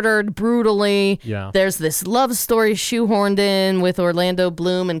being murdered brutally. Yeah. There's this love story shoehorned in with Orlando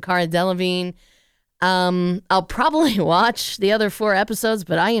Bloom and Cara Delevingne. I'll probably watch the other 4 episodes,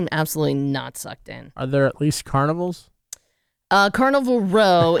 but I am absolutely not sucked in. Are there at least carnivals? Carnival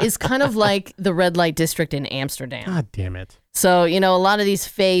Row is kind of like the red light district in Amsterdam. God damn it. So, a lot of these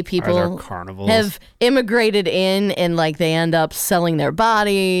Fae people have immigrated in and like they end up selling their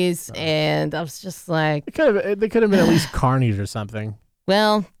bodies. And I was just like, they could have been at least carnies or something.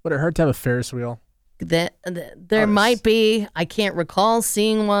 Well, would it hurt to have a Ferris wheel? There might be. I can't recall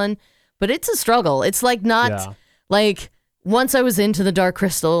seeing one, but it's a struggle. It's like not like once I was into the Dark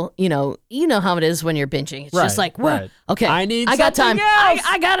Crystal, you know how it is when you're binging. It's just like, well, okay, I got time.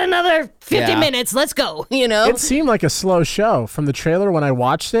 I got another 50 minutes. Let's go. It seemed like a slow show from the trailer. When I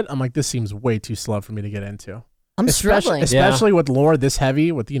watched it, I'm like, this seems way too slow for me to get into. I'm struggling, especially with lore this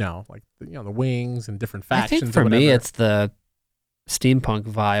heavy, with the wings and different factions. I think for me, it's the steampunk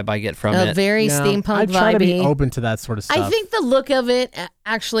vibe I get from it. Very steampunk I try vibey. to be open to that sort of stuff. I think the look of it,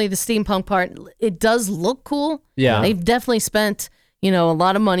 actually, the steampunk part, it does look cool. Yeah. They've definitely spent, a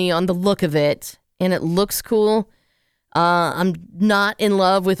lot of money on the look of it. and it looks cool. I'm not in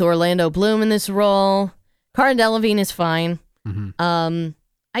love with Orlando Bloom in this role. Cara Delevingne is fine.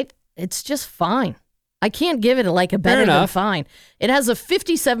 It's just fine. I can't give it a better than fine. It has a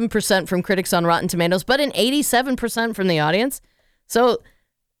 57% from critics on Rotten Tomatoes, but an 87% from the audience. So,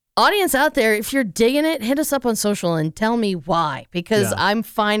 audience out there, if you're digging it, hit us up on social and tell me why, because I'm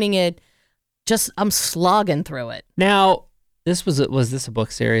finding it I'm slogging through it. Now, was this a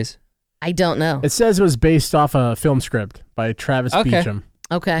book series? I don't know. It says it was based off a film script by Travis Beacham.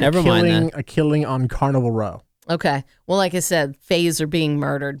 Okay. Never mind then. A Killing on Carnival Row. Okay. Well, like I said, Fays are being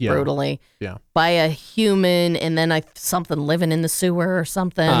murdered brutally by a human, and then something living in the sewer or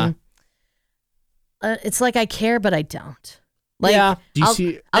something. It's like I care, but I don't. Like, yeah. Do you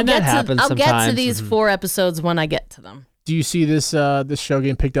see? And that happens sometimes. I'll get to these 4 episodes when I get to them. Do you see this this show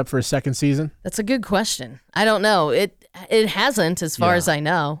getting picked up for a second season? That's a good question. I don't know. It hasn't, as far as I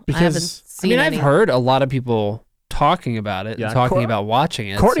know. Because I haven't seen I've heard a lot of people talking about it and talking about watching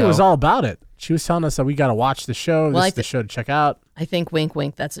it. Courtney was all about it. She was telling us that we got to watch the show. This is the show to check out. I think wink,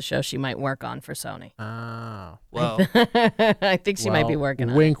 wink, that's a show she might work on for Sony. Oh. Well. I think she might be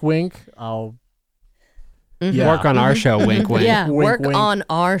working on wink, wink. I'll work on our show, wink, wink. Yeah, wink, work wink. on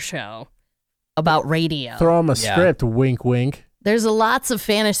our show about radio. Throw them a script, wink, wink. There's lots of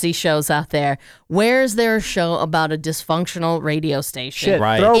fantasy shows out there. Where's there a show about a dysfunctional radio station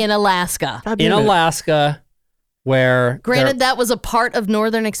in Alaska? In Alaska, where... Granted, that was a part of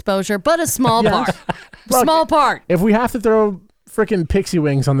Northern Exposure, but a small part. Look, small part. If we have to throw freaking pixie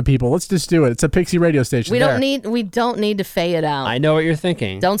wings on the people, let's just do it. It's a pixie radio station. We don't need to fade it out. I know what you're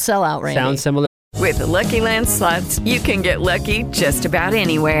thinking. Don't sell out, Randy. Sounds similar. With the Lucky Land Slots, you can get lucky just about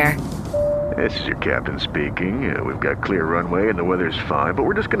anywhere. This is your captain speaking. We've got clear runway and the weather's fine, but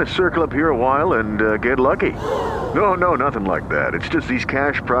we're just going to circle up here a while and get lucky. No, nothing like that. It's just these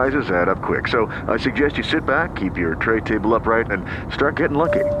cash prizes add up quick. So I suggest you sit back, keep your tray table upright, and start getting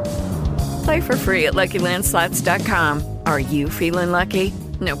lucky. Play for free at LuckyLandSlots.com. Are you feeling lucky?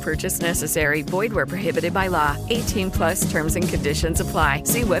 No purchase necessary. Void where prohibited by law. 18+ terms and conditions apply.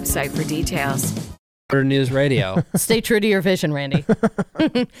 See website for details. News radio. Stay true to your vision, Randy.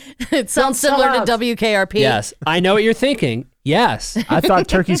 It sounds similar to WKRP. Yes. I know what you're thinking. Yes. I thought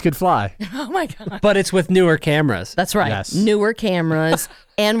turkeys could fly. Oh, my God. But it's with newer cameras. That's right. Yes. Newer cameras.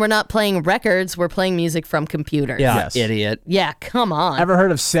 And we're not playing records. We're playing music from computers. Yeah, idiot. Yeah, come on. Ever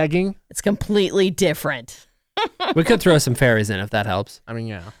heard of segging? It's completely different. We could throw some fairies in if that helps. I mean,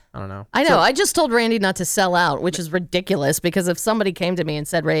 yeah. I don't know. I know. I just told Randy not to sell out, which is ridiculous because if somebody came to me and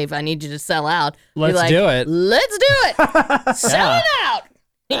said, Rave, I need you to sell out, let's do it. Let's do it. Sell it out.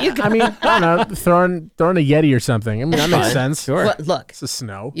 I mean, I don't know. Throwing a Yeti or something. I mean, that makes sense. Sure. Look. It's the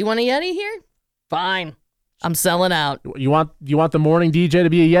snow. You want a Yeti here? Fine. I'm selling out. You want the morning DJ to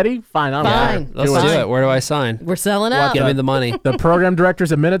be a Yeti? Fine. I don't Fine. care. Let's do it. Where do I sign? We're selling out. Give me the money. The program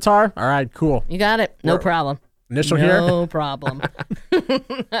director's a Minotaur? All right, cool. You got it. No problem. Initial here? No problem.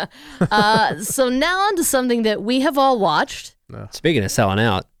 So now on to something that we have all watched. Speaking of selling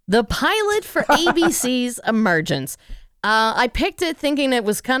out. The pilot for ABC's Emergence. I picked it thinking it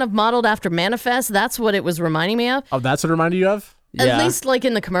was kind of modeled after Manifest. That's what it was reminding me of. Oh, that's what it reminded you of? At least like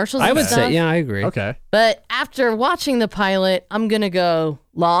in the commercials I and would stuff. say, yeah, I agree. Okay. But after watching the pilot, I'm going to go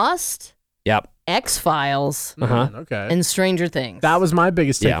Lost, Yep. X-Files, Okay. and Stranger Things. That was my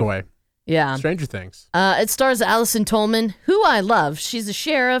biggest takeaway. Yeah. Stranger Things. It stars Allison Tolman, who I love. She's a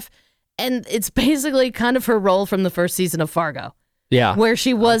sheriff, and it's basically kind of her role from the first season of Fargo. Yeah. Where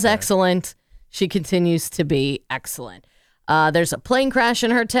she was excellent. She continues to be excellent. There's a plane crash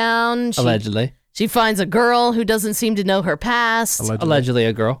in her town. Allegedly. She finds a girl who doesn't seem to know her past. Allegedly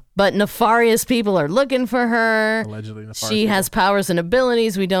a girl. But nefarious people are looking for her. Allegedly nefarious She has powers and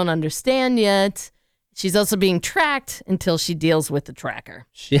abilities we don't understand yet. She's also being tracked until she deals with the tracker.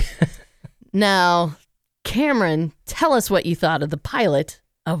 Now, Cameron, tell us what you thought of the pilot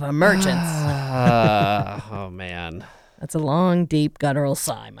of Emergence. Oh, man. That's a long, deep, guttural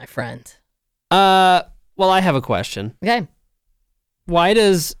sigh, my friend. Well, I have a question. Okay. Why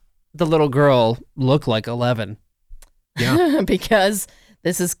does the little girl look like 11? Yeah. Because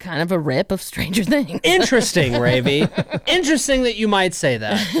this is kind of a rip of Stranger Things. Interesting, Ravy. Interesting that you might say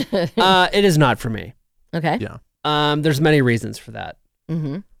that. It is not for me. Okay. Yeah. There's many reasons for that.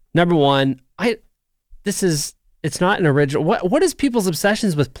 Mm-hmm. Number one, it's not an original. What is people's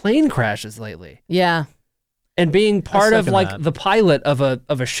obsessions with plane crashes lately? Yeah. And being part of like that. the pilot of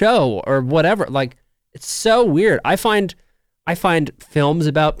a show or whatever, like it's so weird. I find films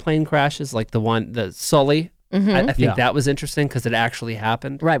about plane crashes, like the Sully. Mm-hmm. I think that was interesting because it actually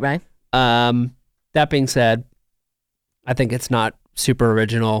happened. Right. That being said, I think it's not super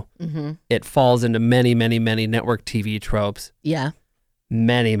original. Mm-hmm. It falls into many, many, many network TV tropes. Yeah.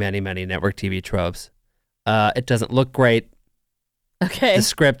 Many, many, many network TV tropes. It doesn't look great. Okay. The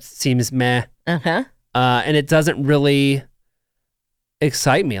script seems meh. Uh-huh. And it doesn't really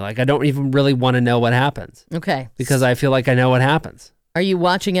excite me. Like, I don't even really want to know what happens. Okay. Because I feel like I know what happens. Are you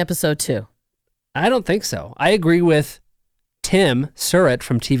watching episode 2? I don't think so. I agree with Tim Surratt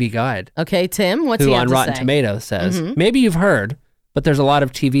from TV Guide. Okay, Tim, what's who he have on to Rotten say? Tomatoes says, Mhm. maybe you've heard, but there's a lot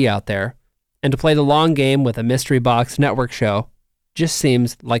of TV out there. And to play the long game with a mystery box network show just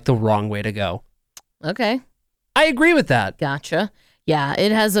seems like the wrong way to go. Okay. I agree with that. Gotcha. Yeah,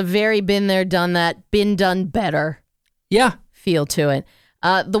 it has a very been there, done that, been done better feel to it.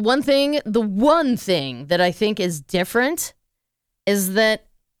 The one thing that I think is different is that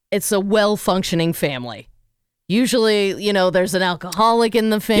it's a well-functioning family. Usually, there's an alcoholic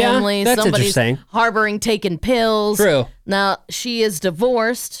in the family. Yeah, that's Somebody's interesting. harboring taking pills. True. Now, she is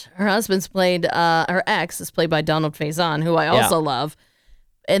divorced. Her husband's her ex is played by Donald Faison, who I also love.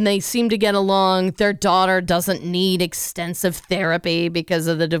 And they seem to get along. Their daughter doesn't need extensive therapy because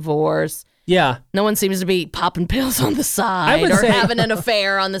of the divorce. Yeah. No one seems to be popping pills on the side or having an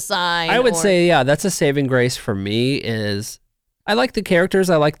affair on the side. I would say, that's a saving grace for me is I like the characters.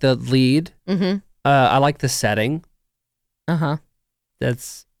 I like the lead. Mm-hmm. I like the setting. Uh-huh.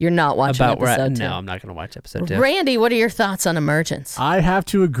 You're not watching episode 2. No, I'm not going to watch episode 2. Randy, what are your thoughts on Emergence? I have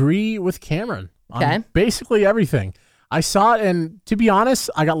to agree with Cameron on Okay. basically everything. I saw it, and to be honest,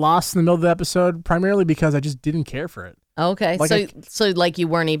 I got lost in the middle of the episode primarily because I just didn't care for it. Okay, Like so you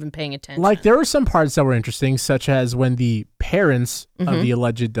weren't even paying attention. Like, there were some parts that were interesting, such as when the parents of Mhm. the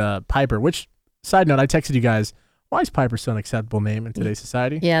alleged Piper, which, side note, I texted you guys, why is Piper still an acceptable name in today's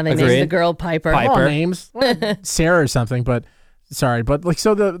society? Yeah, they named the girl Piper. All names. Well, Sarah or something, but sorry. But, like,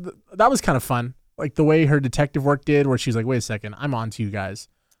 so that was kind of fun. Like, the way her detective work did, where she's like, wait a second, I'm on to you guys.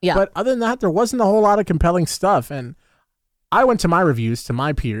 Yeah. But other than that, there wasn't a whole lot of compelling stuff. And I went to my reviews, to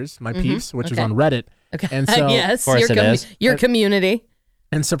my peers, my peeps, which was Okay. on Reddit. Okay. And so, yes, your community.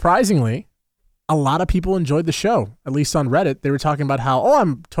 And surprisingly, a lot of people enjoyed the show, at least on Reddit. They were talking about how,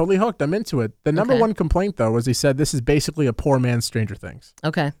 I'm totally hooked. I'm into it. The number one complaint, though, was they said this is basically a poor man's Stranger Things.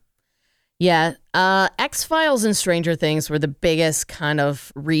 Okay. Yeah. X-Files and Stranger Things were the biggest kind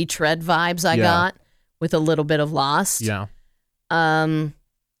of retread vibes I got with a little bit of Lost. Yeah.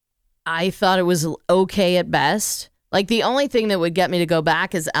 I thought it was okay at best. Like, the only thing that would get me to go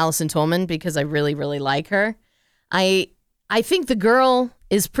back is Alison Tolman because I really, really like her. I think the girl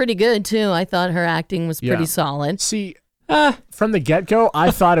is pretty good, too. I thought her acting was pretty solid. See, from the get-go,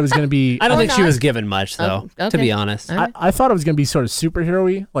 I thought it was going to be... I don't think she was given much, though, to okay. be honest. I thought it was going to be sort of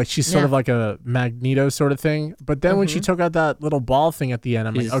superhero-y. Like, she's sort of like a Magneto sort of thing. But then when she took out that little ball thing at the end,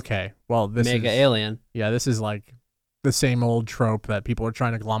 I'm like, okay, well, this is... Mega alien. Yeah, this is like the same old trope that people are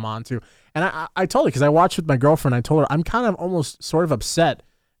trying to glom onto. And I told her, because I watched with my girlfriend, I told her, I'm kind of almost sort of upset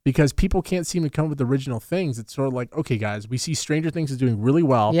because people can't seem to come up with original things. It's sort of like, okay, guys, we see Stranger Things is doing really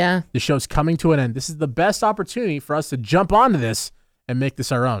well. Yeah. The show's coming to an end. This is the best opportunity for us to jump onto this and make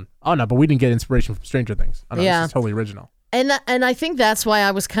this our own. Oh, no, but we didn't get inspiration from Stranger Things. Oh, no, this is totally original. And I think that's why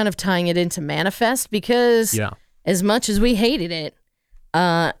I was kind of tying it into Manifest because as much as we hated it,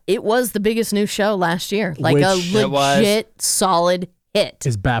 it was the biggest new show last year. Like a legit solid hit.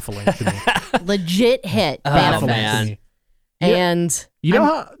 Is baffling to me. Legit hit. Manifest. Man. And you know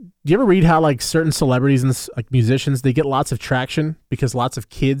how, do you ever read how like certain celebrities and like musicians, they get lots of traction because lots of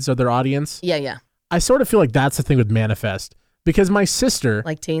kids are their audience? Yeah. I sort of feel like that's the thing with Manifest because my sister,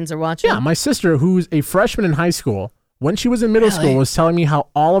 like teens are watching. Yeah, my sister, who's a freshman in high school, when she was in middle school, was telling me how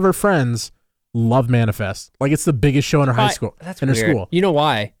all of her friends love Manifest. Like it's the biggest show in her high school. That's in weird. her school. You know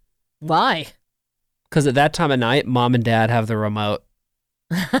why? Why? Because at that time of night, mom and dad have the remote.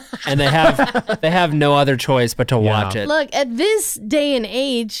 And they have no other choice but to watch it. Look, at this day and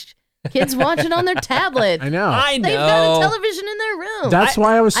age, kids watch it on their tablet. I know. They've got a television in their room. That's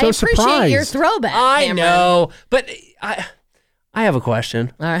why I was so surprised. I appreciate your throwback. I Cameron. know, but I have a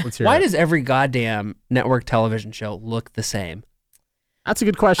question. All right. Why does every goddamn network television show look the same? That's a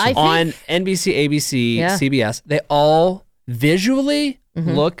good question. On NBC, ABC, Yeah. CBS, they all visually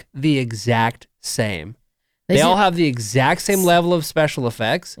look the exact same. They all have the exact same level of special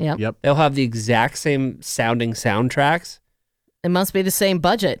effects. Yep. They'll have the exact same sounding soundtracks. It must be the same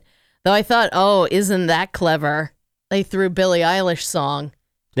budget. Though I thought, oh, isn't that clever? They threw Billie Eilish song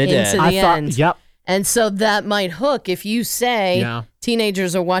into the end. Yep. And so that might hook. If you say Yeah.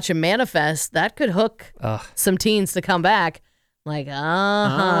 teenagers are watching Manifest, that could hook some teens to come back. Like,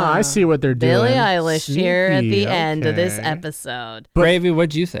 I see what they're doing. Billie Eilish here at the Sneaky, end of this okay. episode. Gravy,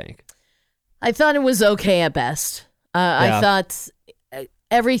 what'd you think? I thought it was okay at best. I thought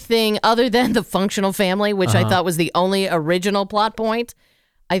everything other than the functional family, which I thought was the only original plot point,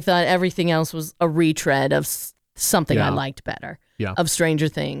 I thought everything else was a retread of something I liked better. Yeah. Of Stranger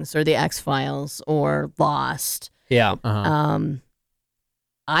Things or The X-Files or Lost. Yeah.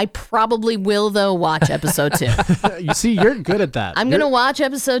 I probably will, though, watch episode 2. You see, you're good at that. I'm going to watch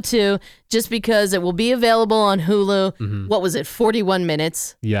episode 2 just because it will be available on Hulu. What was it, 41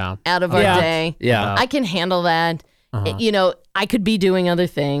 minutes out of our day? Yeah. I can handle that. You know, I could be doing other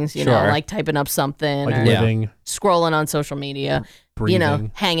things, you know, like typing up something like or living, scrolling on social media, breathing. You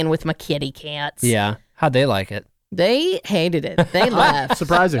know, hanging with my kitty cats. Yeah. How'd they like it? They hated it. They left.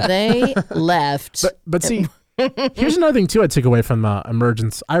 Surprising. They left. But see, here's another thing too I took away from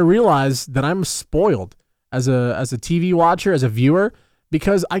Emergence. I realized that I'm spoiled as a TV watcher, as a viewer,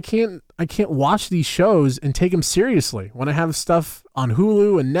 because I can't watch these shows and take them seriously when I have stuff on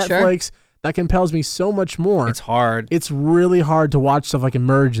Hulu and Netflix that compels me so much more. It's hard. It's really hard to watch stuff like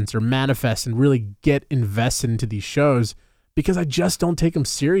Emergence or Manifest and really get invested into these shows because I just don't take them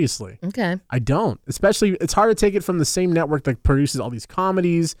seriously. Okay. I don't. Especially, it's hard to take it from the same network that produces all these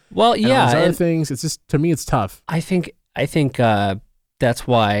comedies. Well, and all these other things. It's just, to me, it's tough. I think that's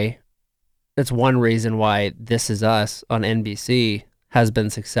one reason why This Is Us on NBC has been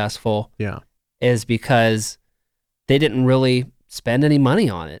successful. Yeah. Is because they didn't really spend any money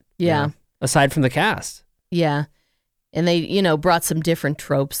on it. Yeah. Aside from the cast. Yeah. And they, you know, brought some different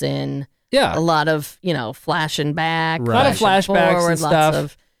tropes in. Yeah. A lot of, you know, flashing back. A lot of flashbacks forward, and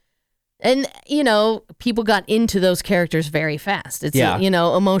stuff. And, you know, people got into those characters very fast. It's, you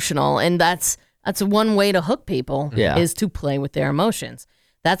know, emotional. And that's one way to hook people is to play with their emotions.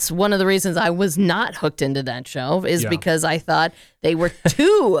 That's one of the reasons I was not hooked into that show is because I thought they were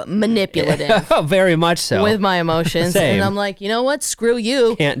too manipulative. Oh, very much so. With my emotions. Same. And I'm like, you know what? Screw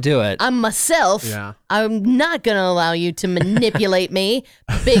you. Can't do it. I'm myself. Yeah. I'm not going to allow you to manipulate me.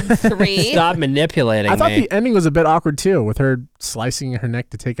 Big 3. Stop manipulating I thought me. the ending was a bit awkward too, with her slicing her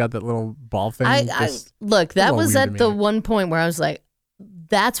neck to take out that little ball thing. Look, that was weird at to the me. one point where I was like,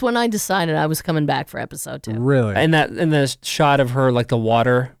 that's when I decided I was coming back for episode 2. Really? And the shot of her, like the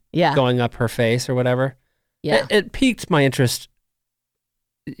water going up her face or whatever. Yeah. It piqued my interest,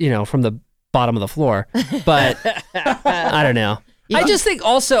 you know, from the bottom of the floor. But I don't know. I just think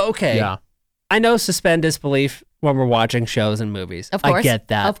also, okay, I know suspend disbelief when we're watching shows and movies. Of course. I get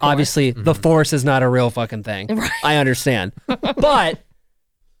that. Of course. Obviously, the Force is not a real fucking thing. Right. I understand. But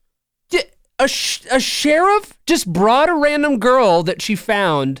a sheriff just brought a random girl that she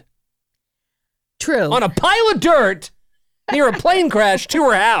found True. on a pile of dirt near a plane crash to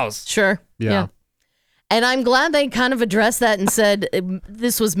her house. Sure. Yeah. And I'm glad they kind of addressed that and said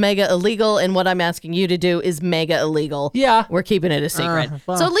this was mega illegal, and what I'm asking you to do is mega illegal. Yeah. We're keeping it a secret.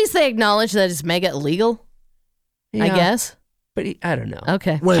 well. So at least they acknowledge that it's mega illegal, I Yeah. guess. But I don't know.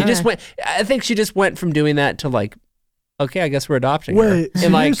 Okay. She just went. I think she just went from doing that to like, okay, I guess we're adopting her Wait, so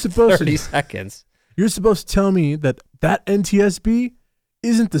in like you're supposed 30 to- seconds. You're supposed to tell me that NTSB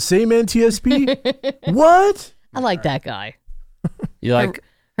isn't the same NTSB? What? I like that guy. You like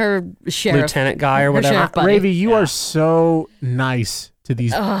her sheriff. lieutenant guy or her whatever? sheriff buddy. Ravy, you are so nice to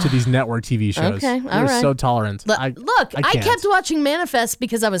these network TV shows. Okay, all You're right. so tolerant. Look, I can't. kept watching Manifest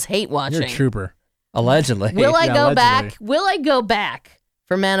because I was hate watching. You're a trooper. Allegedly. Will I Yeah, go back? allegedly. Will I go back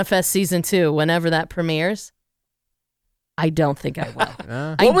for Manifest season 2 whenever that premieres? I don't think I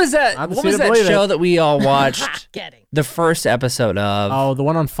will. What was that? I've What seen was it, that believe it. show that we all watched? Kidding. The first episode of. Oh, the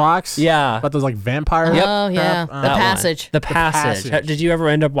one on Fox? Yeah. About those like vampire Oh, yeah. crap? The that one. Passage. The Passage. Did you ever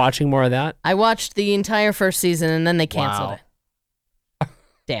end up watching more of that? I watched the entire first season and then they canceled Wow. it.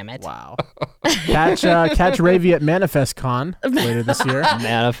 Damn it. Wow. Catch Ravy at Manifest Con later this year.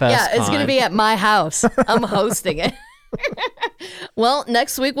 Manifest. Yeah, it's going to Con. be at my house. I'm hosting it. Well,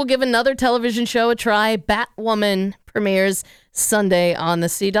 next week we'll give another television show a try. Batwoman premieres Sunday on the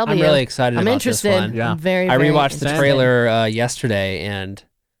CW. I'm really excited I'm about interested. this one. Yeah. I'm very, I very rewatched the interested. trailer yesterday and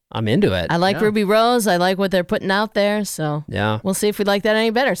I'm into it. I like Yeah. Ruby Rose. I like what they're putting out there. So Yeah. we'll see if we like that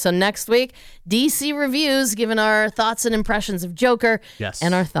any better. So next week, DC Reviews, giving our thoughts and impressions of Joker Yes.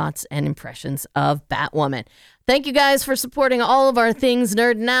 and our thoughts and impressions of Batwoman. Thank you guys for supporting all of our things,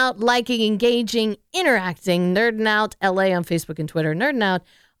 Nerding Out, liking, engaging, interacting. Nerding Out LA on Facebook and Twitter. Nerding Out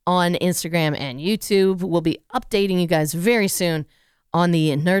on Instagram and YouTube. We'll be updating you guys very soon on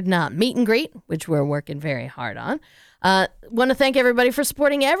the Nerding Out meet and greet, which we're working very hard on. Want to thank everybody for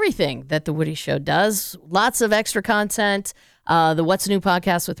supporting everything that The Woody Show does. Lots of extra content. The What's New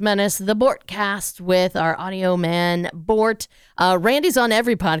podcast with Menace, the Bortcast with our audio man, Bort. Randy's on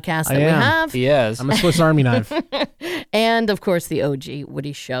every podcast that we have. He is. I'm a Swiss Army knife. And, of course, the OG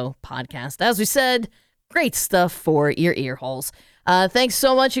Woody Show podcast. As we said, Great stuff for your ear holes. Thanks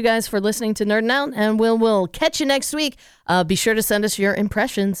so much, you guys, for listening to Nerdin' Out, and we'll catch you next week. Be sure to send us your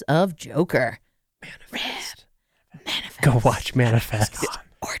impressions of Joker. Manifest. Go watch Manifest.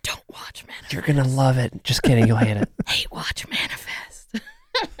 Or don't watch Manifest. You're going to love it. Just kidding. You'll hate it. Hey, watch Manifest.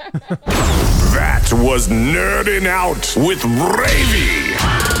 That was Nerdin' Out with Ravy.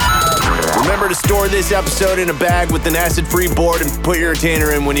 Remember to store this episode in a bag with an acid-free board and put your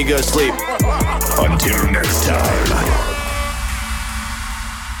retainer in when you go to sleep. Until next time.